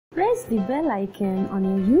press the bell icon on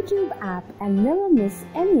your YouTube app and never miss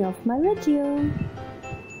any of my videos.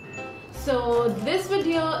 So this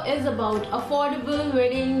video is about affordable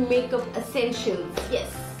wedding makeup essentials. Yes.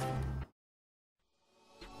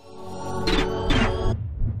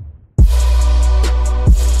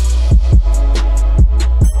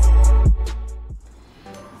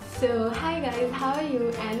 So hi guys, how are you?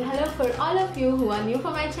 And hello for all of you who are new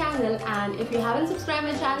for my channel, and if you haven't subscribed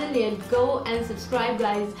my channel yet, go and subscribe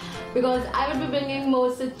guys, because I will be bringing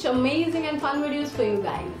more such amazing and fun videos for you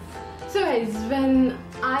guys. So guys, when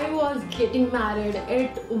I was getting married,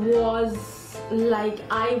 it was like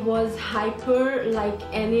I was hyper like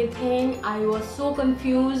anything. I was so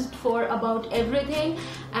confused for about everything,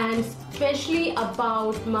 and especially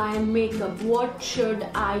about my makeup. What should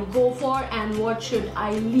I go for and what should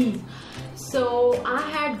I leave? So I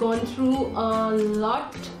had gone through a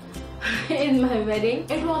lot in my wedding.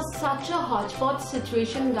 It was such a hodgepodge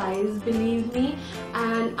situation guys, believe me,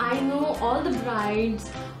 and I know all the brides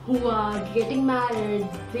who are getting married,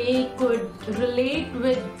 they could relate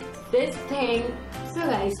with this thing. So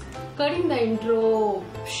guys, cutting the intro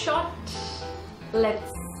short,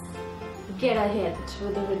 let's get ahead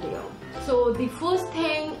with the video. So the first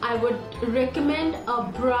thing I would recommend a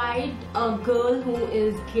bride, a girl who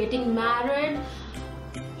is getting married,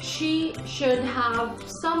 she should have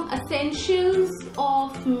some essentials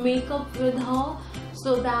of makeup with her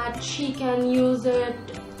so that she can use it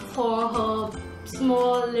for her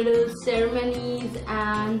small little ceremonies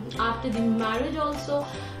and after the marriage also.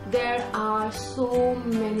 There are so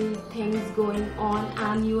many things going on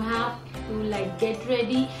and you have to like get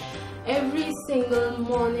ready every single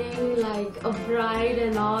morning like a bride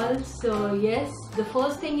and all. So yes, the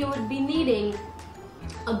first thing you would be needing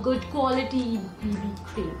a good quality BB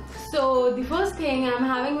cream. So the first thing I'm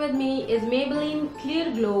having with me is Maybelline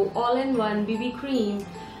Clear Glow All-in-One BB cream,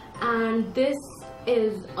 and this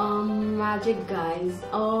is a magic guys,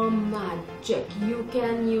 a magic. You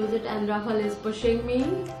can use it, and Rafael is pushing me.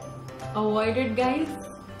 Avoid it guys.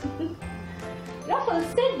 Rafael,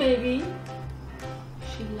 sit baby.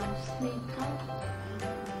 She loves makeup.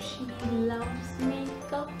 She loves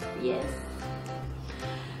makeup. Yes.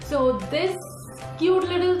 So this cute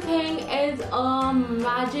little thing is a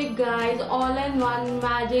magic guys, all-in-one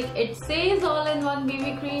magic. It says all-in-one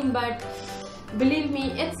BB cream, but believe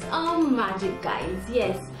me, it's a magic guys.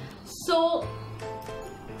 Yes. So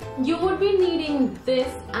you would be needing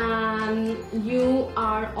this and you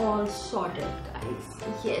are all sorted guys.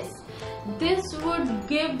 Yes, this would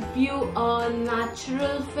give you a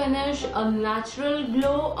natural finish, a natural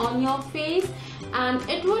glow on your face, and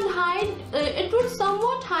it would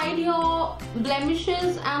somewhat hide your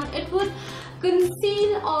blemishes, and it would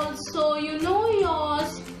conceal also, you know, your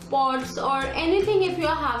spots or anything if you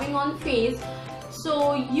are having on face.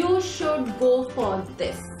 So you should go for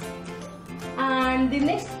this. And the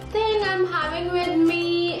next thing I'm having with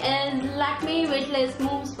me is Lakme Weightless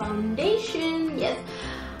Moves Foundation. Yes,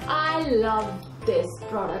 I love this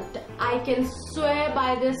product. I can swear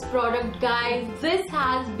by this product guys. This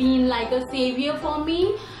has been like a savior for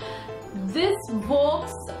me. This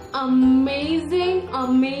works amazing,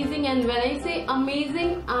 amazing, and when I say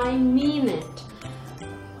amazing, I mean it.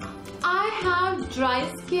 I have dry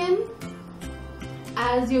skin,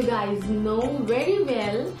 as you guys know very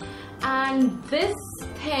well, and this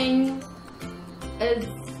thing is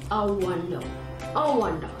a wonder,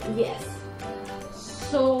 yes.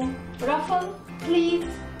 So Rafael, please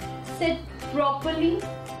sit properly.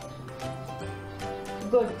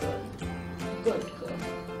 Good.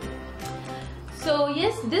 So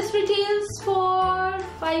yes, this retails for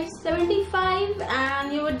 $5.75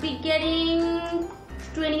 and you would be getting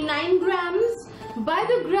 29 grams. By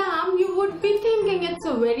the gram, you would be thinking it's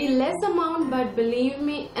a very less amount, but believe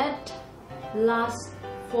me, it lasts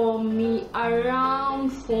for me around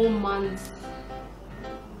 4 months.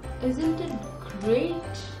 Isn't it great?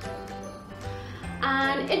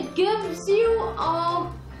 And it gives you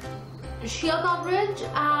a sheer coverage,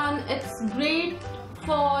 and it's great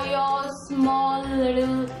for your small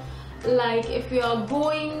little, like if you are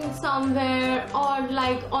going somewhere or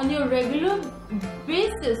like on your regular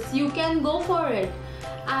basis, you can go for it.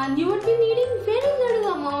 And you would be needing very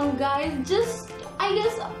little amount guys, just I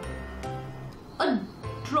guess a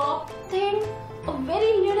drop thing, a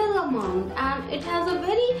very little amount, and it has a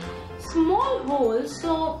very small hole,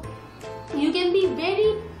 so you can be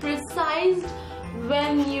very precise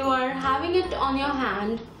when you are having it on your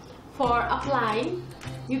hand for applying.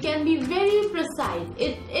 You can be very precise.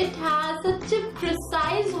 It has such a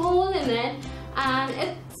precise hole in it, and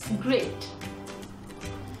it's great.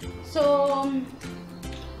 So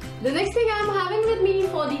the next thing I'm having with me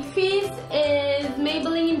for the face is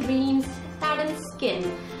Maybelline Dreams Satin Skin.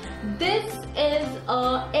 This is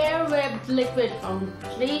a air-webbed liquid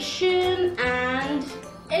foundation and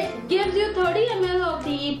it gives you 30 ml of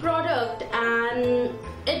the product, and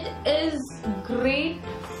it is great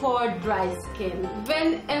for dry skin.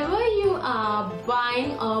 Whenever you are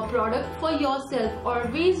buying a product for yourself,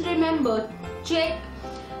 always remember, check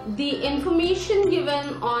the information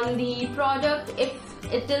given on the product, if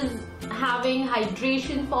it is having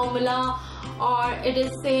hydration formula or it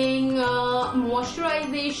is saying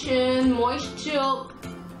moisturization, moisture,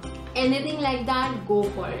 anything like that, go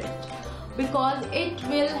for it, because it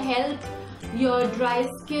will help your dry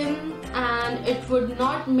skin and it would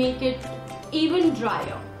not make it even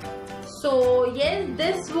drier. So yes,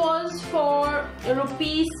 this was for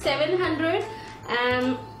rupees 700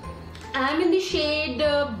 and I'm in the shade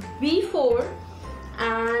B4,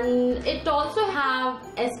 and it also have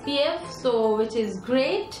SPF, so which is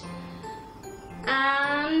great,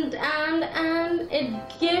 and it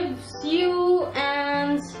gives you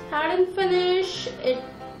an satin finish. It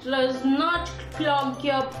does not clog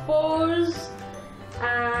your pores,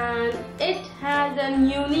 and it has a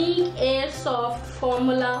unique air soft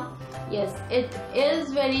formula. Yes, it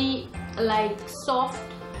is very like soft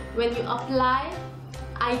when you apply.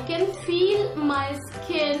 I can feel my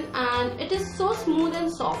skin and it is so smooth and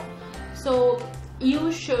soft. So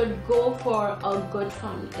you should go for a good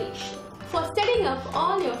foundation. For setting up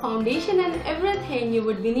all your foundation and everything, you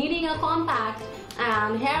would be needing a compact,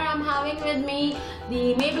 and here I'm having with me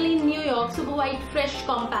the Maybelline New York Super White Fresh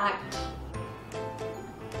Compact.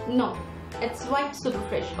 No, it's White Super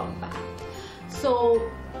Fresh Compact. So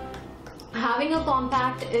having a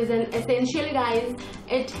compact is an essential, guys.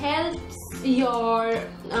 It helps your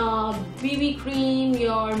BB cream,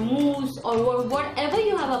 your mousse, or whatever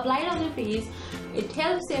you have applied on your face. It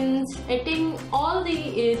helps in setting all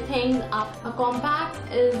the things up. A compact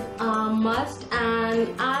is a must, and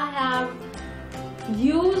I have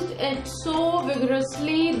used it so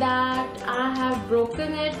vigorously that I have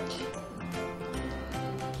broken it.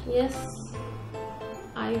 Yes,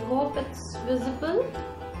 I hope it's visible.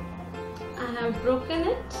 I have broken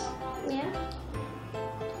it. Yeah.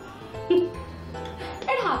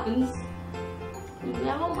 It happens.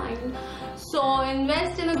 Never mind. So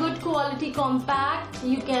invest in a good quality compact.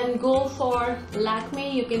 You can go for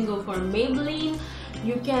Lakme, you can go for Maybelline,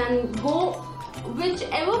 you can go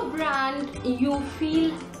whichever brand you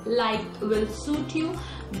feel like will suit you,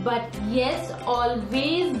 but yes,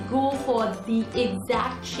 always go for the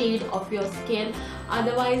exact shade of your skin,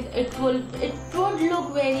 otherwise it would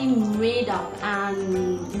look very made up,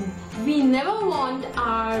 and we never want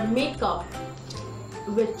our makeup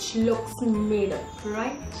which looks made up,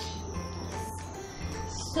 right?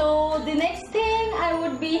 So the next thing I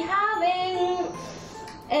would be having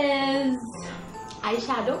is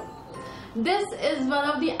eyeshadow. This is one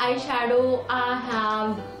of the eyeshadow I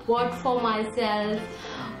have bought for myself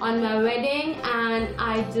on my wedding, and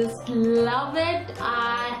I just love it.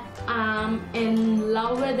 I am in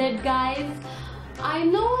love with it, guys. I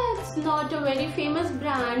know it's not a very famous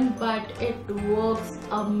brand, but it works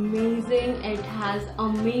amazing. It has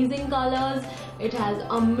amazing colors, it has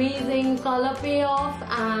amazing color payoff,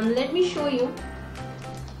 and let me show you.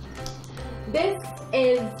 This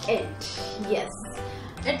is it. Yes,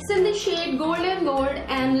 it's in the shade Golden Gold,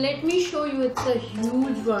 and let me show you, it's a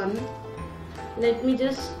huge one. Let me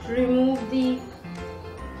just remove the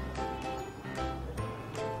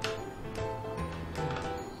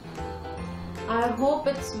I hope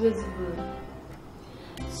it's visible.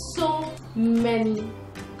 So many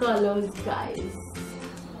colors, guys.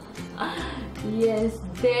 Yes,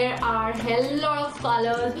 there are a hell lot of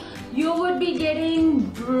colors. You would be getting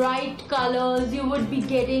bright colors, you would be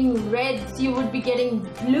getting reds, you would be getting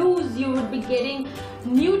blues, you would be getting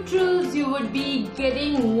neutrals, you would be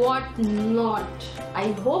getting what not.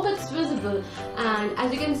 I hope it's visible, and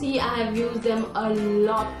as you can see, I have used them a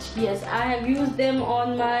lot. Yes, I have used them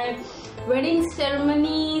on my wedding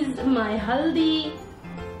ceremonies, my haldi,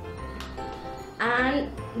 and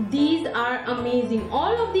these are amazing.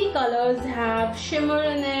 All of the colors have shimmer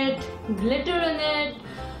in it, glitter in it,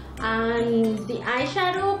 and the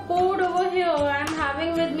eyeshadow code over here I'm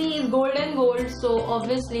having with me is Golden Gold, so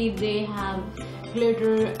obviously they have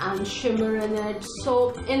glitter and shimmer in it.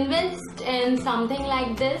 So invest in something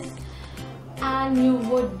like this and you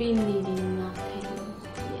would be needing nothing.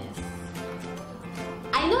 Yes,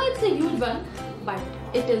 I know it's a huge one, but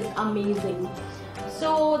it is amazing.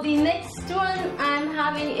 So the next one I'm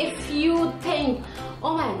having, if you think,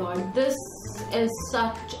 oh my god, this is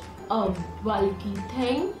such a bulky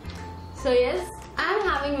thing, so yes, I'm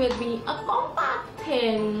having with me a compact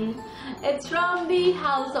thing. It's from the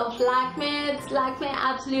house of Lakme. It's Lakme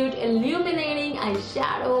Absolute Illuminating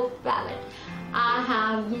Eyeshadow Palette. I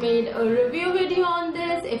have made a review video on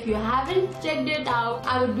this. If you haven't checked it out,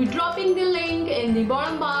 I would be dropping the link in the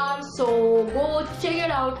bottom bar, so go check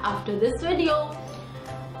it out after this video.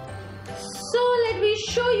 So let me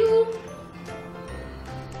show you.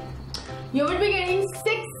 You will be getting 6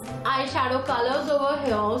 eyeshadow colors over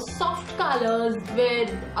here, soft colors with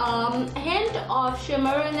hint of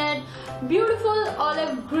shimmer in it. Beautiful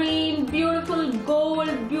olive green, beautiful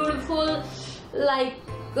gold, beautiful like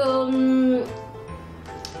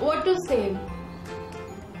what to say,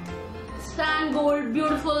 sand gold,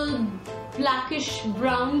 beautiful blackish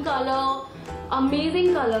brown color,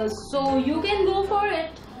 amazing colors. So you can go for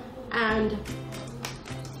it, and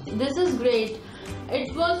this is great.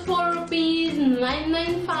 It was for rupees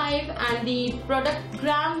 995 and the product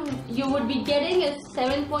gram you would be getting is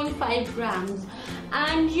 7.5 grams,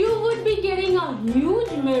 and you would be getting a huge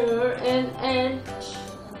mirror in it.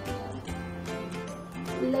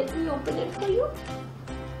 Let me open it for you.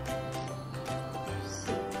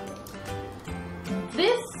 See.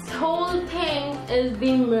 This whole thing is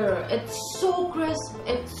the mirror. It's so crisp,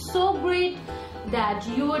 it's so great that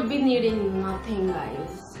you would be needing nothing,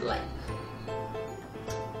 guys. Like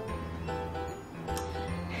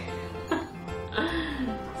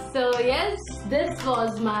so yes, this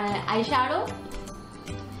was my eyeshadow.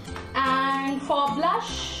 And for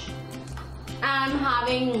blush, I'm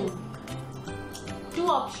having 2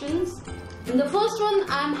 options. The first one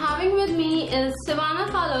I'm having with me is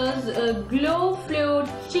Savannah Colors Glow Fluid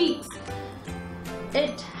Cheeks.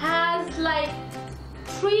 It has like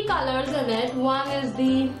 3 colors in it. One is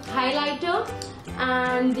the highlighter,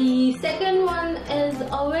 and the second one is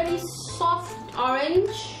a very soft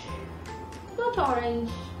orange. Not orange.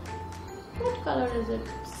 What color is it?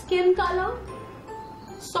 Skin color?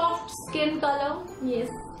 Soft skin color, yes.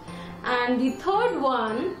 And the third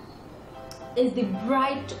one is the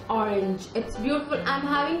bright orange. It's beautiful. I'm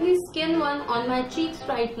having the skin one on my cheeks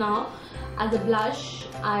right now as a blush.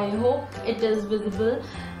 I hope it is visible.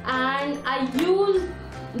 And I use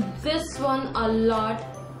this one a lot.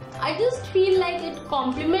 I just feel like it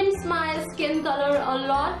complements my skin color a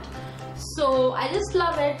lot. So I just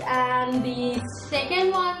love it. And the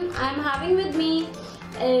second one I'm having with me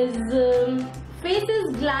is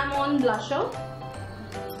Faces Glam On Blusher.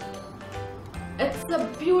 It's a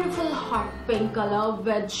beautiful hot pink color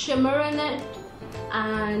with shimmer in it,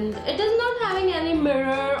 and it is not having any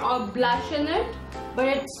mirror or blush in it, but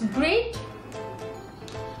it's great.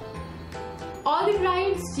 All the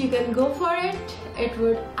brides, you can go for it. It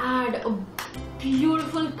would add a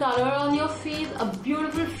beautiful color on your face, a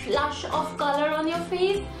beautiful flush of color on your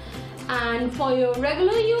face. And for your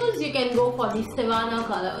regular use, you can go for the Savannah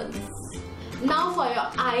colors. Now for your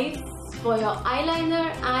eyes, for your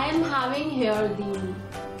eyeliner, I am having here the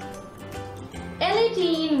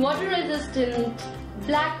L18 water resistant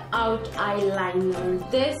blackout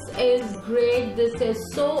eyeliner. This is great. This is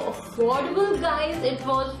so affordable, guys. It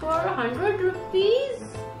was for 100 rupees,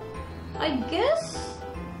 I guess.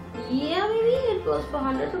 Yeah, maybe it was for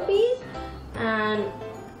 100 rupees, and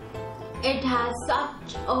it has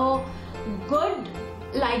such a good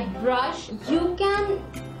like brush. You can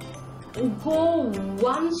go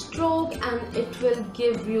one stroke and it will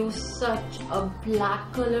give you such a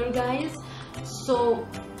black color, guys. So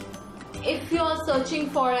if you are searching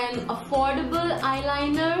for an affordable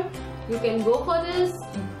eyeliner, you can go for this.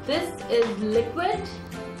 This is liquid.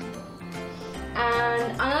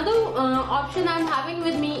 And another option I'm having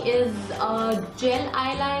with me is a gel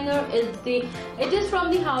eyeliner. It is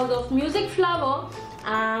from the house of Music Flower,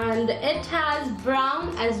 and it has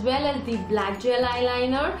brown as well as the black gel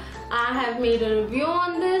eyeliner. I have made a review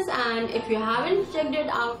on this, and if you haven't checked it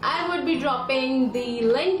out, I would be dropping the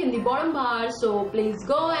link in the bottom bar, so please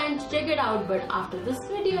go and check it out. But after this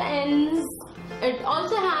video ends, it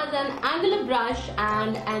also has an angular brush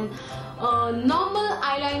and an normal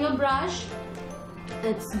eyeliner brush.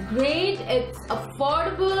 It's great, it's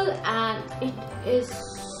affordable, and it is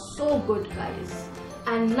so good, guys.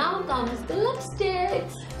 And now comes the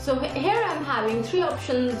lipsticks. So here I'm having 3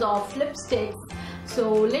 options of lipsticks.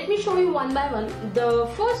 So let me show you one by one. The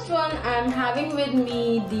first one I'm having with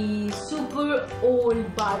me the super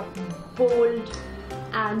old but bold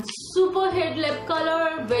and super hit lip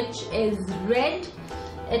color, which is red.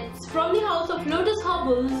 It's from the house of Lotus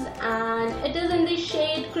Hubbles, and it is in the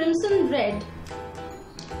shade Crimson Red.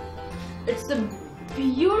 It's a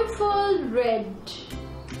beautiful red,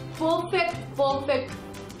 perfect for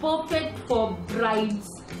brides.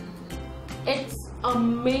 It's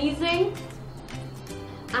amazing,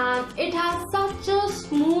 and it has such a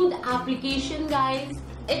smooth application, guys.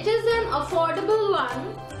 It is an affordable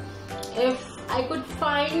one. If I could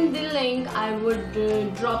find the link, I would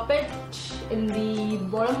drop it in the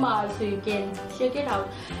bottom bar so you can check it out.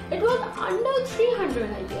 It was under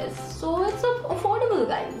 300, I guess, so it's affordable,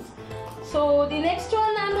 guys. So the next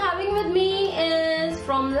one I'm having with me is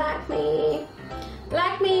from Lakme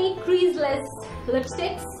Creaseless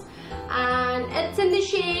Lipsticks, and it's in the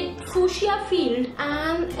shade Fuchsia Field,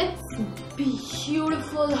 and it's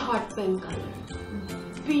beautiful hot pink color.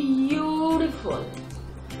 Beautiful.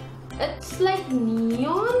 It's like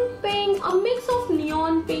neon pink, a mix of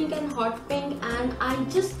neon pink and hot pink, and I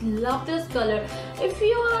just love this color. If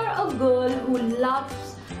you are a girl who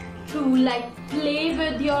loves to like play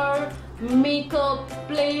with your makeup,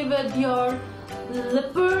 play with your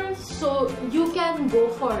lipper, so you can go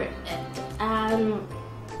for it. And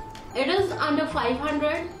it is under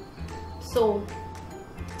 500. So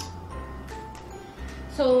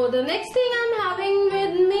the next thing I'm having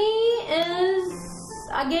with me is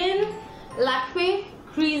again Lakme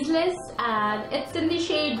Creaseless, and it's in the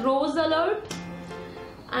shade Rose Alert,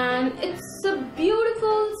 and it's a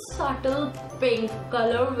beautiful subtle pink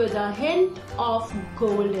color with a hint of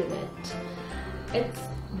gold in it. It's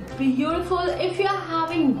beautiful. If you're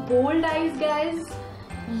having bold eyes, guys,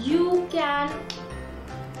 you can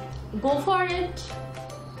go for it.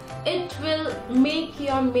 It will make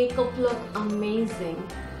your makeup look amazing.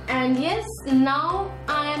 And yes, now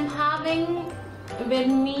I am having with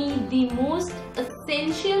me the most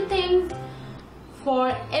essential things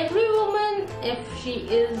for every woman, if she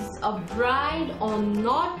is a bride or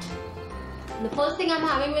not. The first thing I'm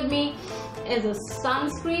having with me is a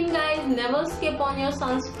sunscreen, guys. Never skip on your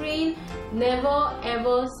sunscreen. Never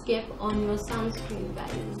ever skip on your sunscreen,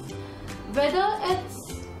 guys. Whether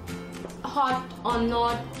it's hot or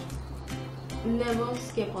not, never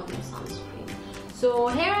skip on your sunscreen. So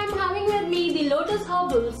here I'm having with me the Lotus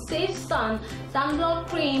Herbal Safe Sun Sunblock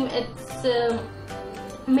Cream. It's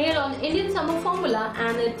made on Indian summer formula,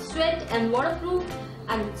 and it's sweat and waterproof,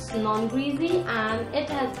 and it's non-greasy, and it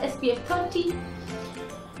has SPF 30.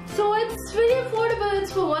 So it's very affordable.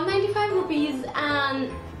 It's for 195 rupees,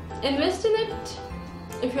 and invest in it.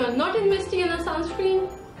 If you are not investing in a sunscreen,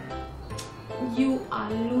 you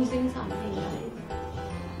are losing something, guys.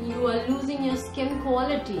 You are losing your skin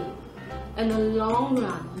quality in the long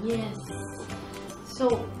run. Yes,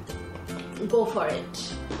 so go for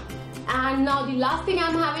it. And now the last thing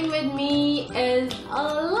I'm having with me is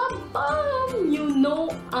a lip balm. You know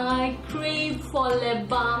I crave for lip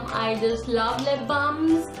balm. I just love lip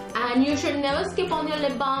balms, and you should never skip on your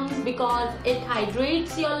lip balms because it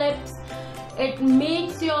hydrates your lips. It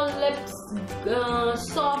makes your lips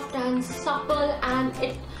soft and supple, and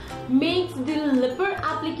it makes the lipper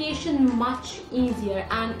application much easier.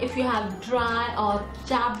 And if you have dry or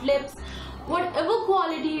chapped lips, whatever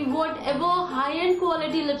quality, whatever high-end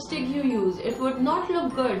quality lipstick you use, it would not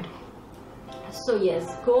look good. So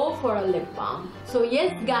yes, go for a lip balm. So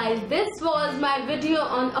yes guys, this was my video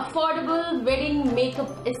on affordable wedding makeup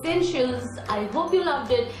essentials. I hope you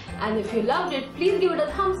loved it, and if you loved it, please give it a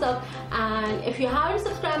thumbs up. And if you haven't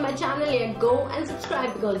subscribed my channel yet, go and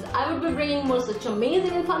subscribe, because I will be bringing more such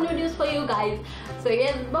amazing and fun videos for you guys. So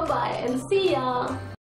yes, bye bye and see ya.